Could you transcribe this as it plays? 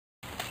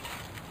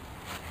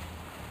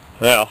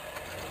Well,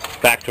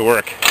 back to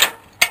work.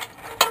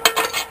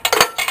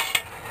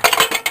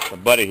 My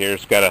buddy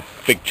here's got a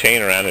big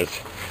chain around his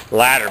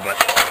ladder, but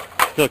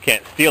still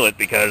can't steal it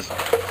because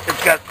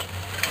it's got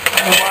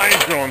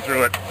lines going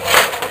through it.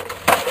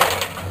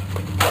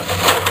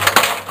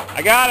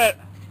 I got it!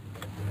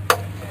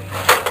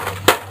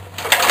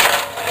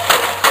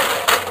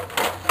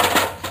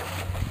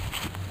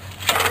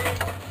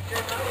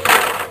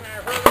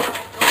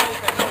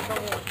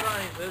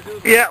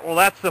 Yeah, well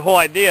that's the whole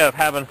idea of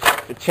having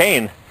the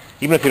chain.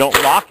 Even if you don't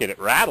lock it, it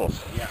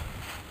rattles. Yeah.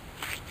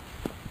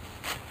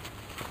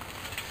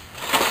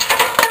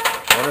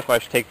 I wonder if I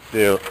should take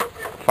the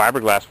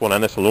fiberglass one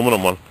and this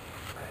aluminum one.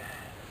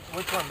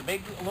 Which one? The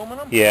big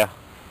aluminum? Yeah.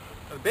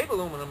 The big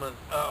aluminum is,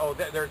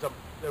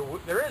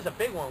 there is a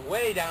big one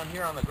way down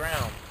here on the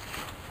ground.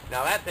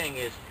 Now that thing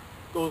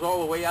goes all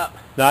the way up.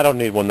 No, I don't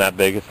need one that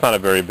big. It's not a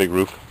very big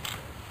roof.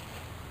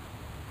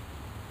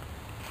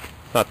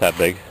 It's not that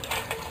big.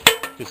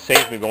 It just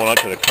saves me going out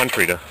to the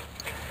country to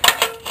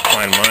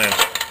find mine.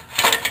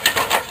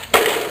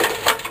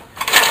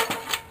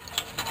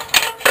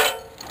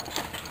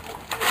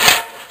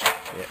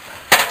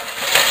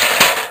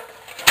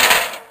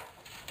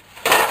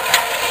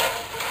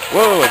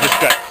 Whoa, I just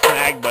got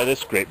snagged by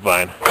this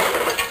grapevine.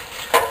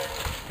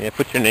 Yeah,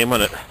 put your name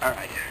on it. All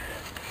right.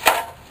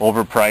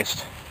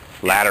 Overpriced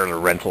ladder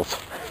rentals.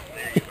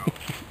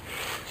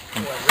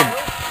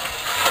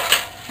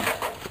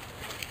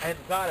 I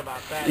hadn't thought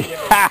about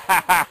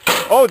that.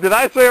 Oh, did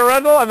I say a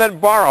rental? I meant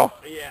borrow.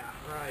 Yeah,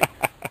 right.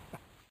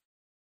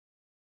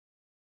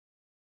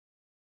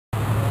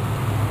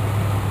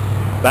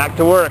 Back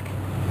to work.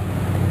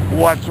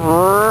 What's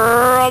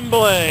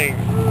rumbling?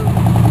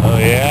 Oh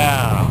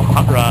yeah,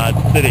 Hot Rod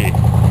City.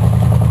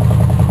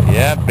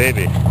 Yeah,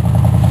 baby.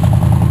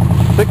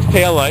 6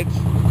 taillights.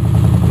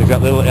 They've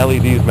got little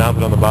LEDs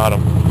mounted on the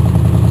bottom.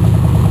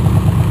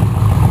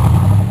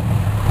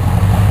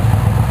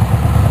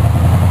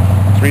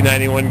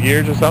 $391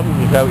 gears or something?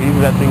 Is how easy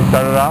that thing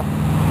started off?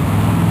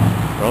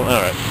 Well,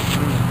 alright.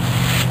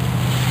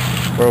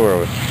 Where were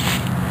we?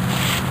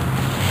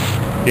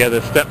 Yeah,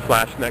 the step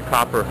flash and that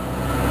copper.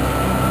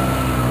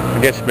 I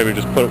guess maybe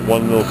just put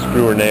one little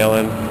screw or nail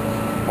in,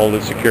 hold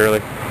it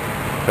securely.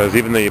 Because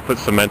even though you put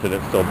cement in it,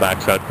 it still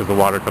backs out because the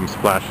water comes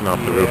splashing off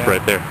the roof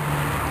right there.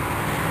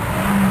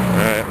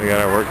 Alright, we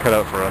got our work cut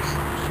out for us.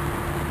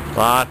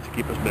 Lots to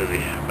keep us busy.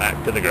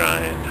 Back to the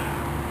grind.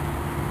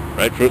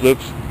 Right, Fruit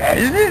Loops?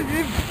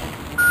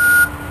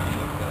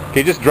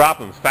 Okay, just drop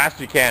them as fast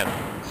as you can.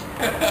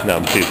 No,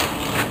 I'm teasing.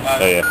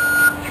 Oh yeah.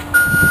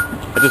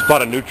 I just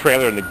bought a new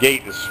trailer and the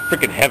gate is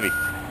freaking heavy.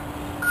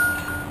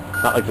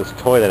 Not like this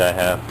toy that I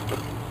have.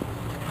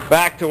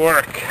 Back to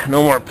work.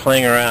 No more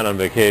playing around on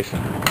vacation.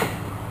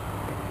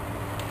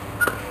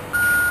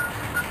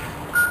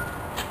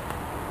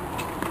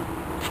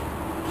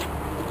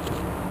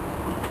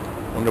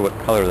 Wonder what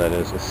color that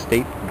is.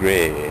 Estate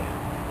gray.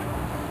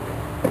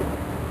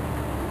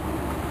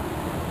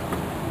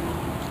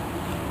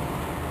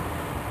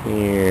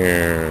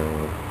 Here.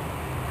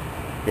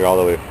 You're all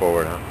the way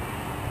forward, huh?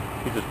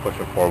 You just push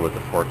it forward with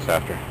the forks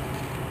after.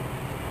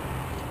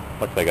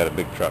 Luckily I got a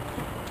big truck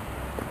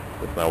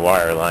with my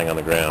wire lying on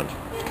the ground.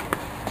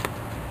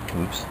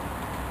 Oops.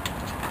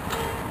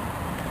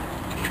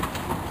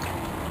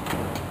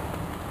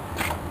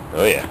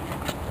 Oh yeah.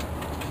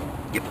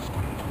 Yep.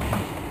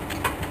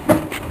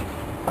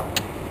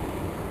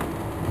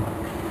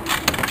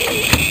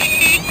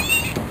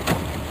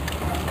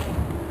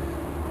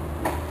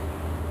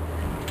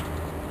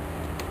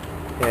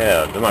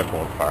 Yeah, they're not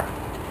going far. Is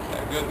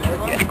that good there,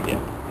 bud? Yeah.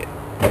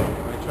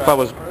 If I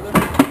was,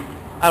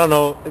 I don't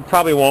know, it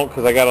probably won't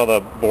because I got all the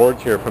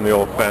boards here from the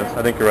old fence.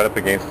 I think you're right up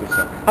against it,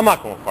 so I'm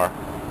not going far.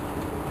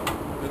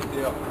 Good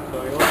deal.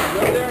 So you want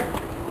good there?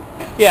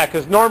 Yeah,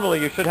 because normally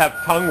you should have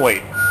tongue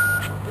weight.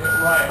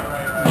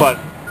 Right.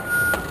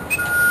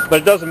 But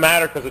it doesn't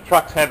matter because the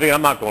truck's heavy.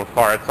 I'm not going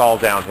far. It's all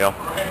downhill.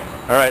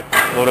 All right,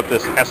 load up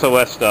this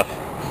SOS stuff.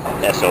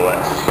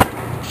 SOS.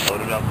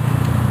 Load it up.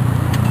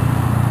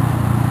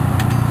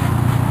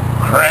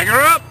 Crank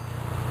her up.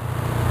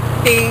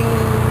 Ding,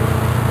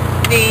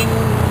 ding,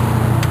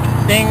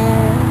 ding,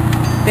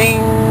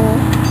 ding.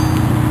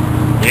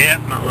 Yeah,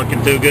 not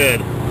looking too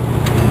good.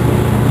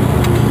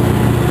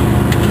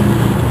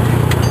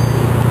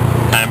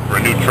 Time for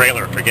a new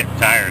trailer for getting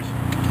tires.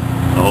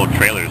 The whole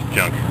trailer's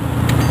junk.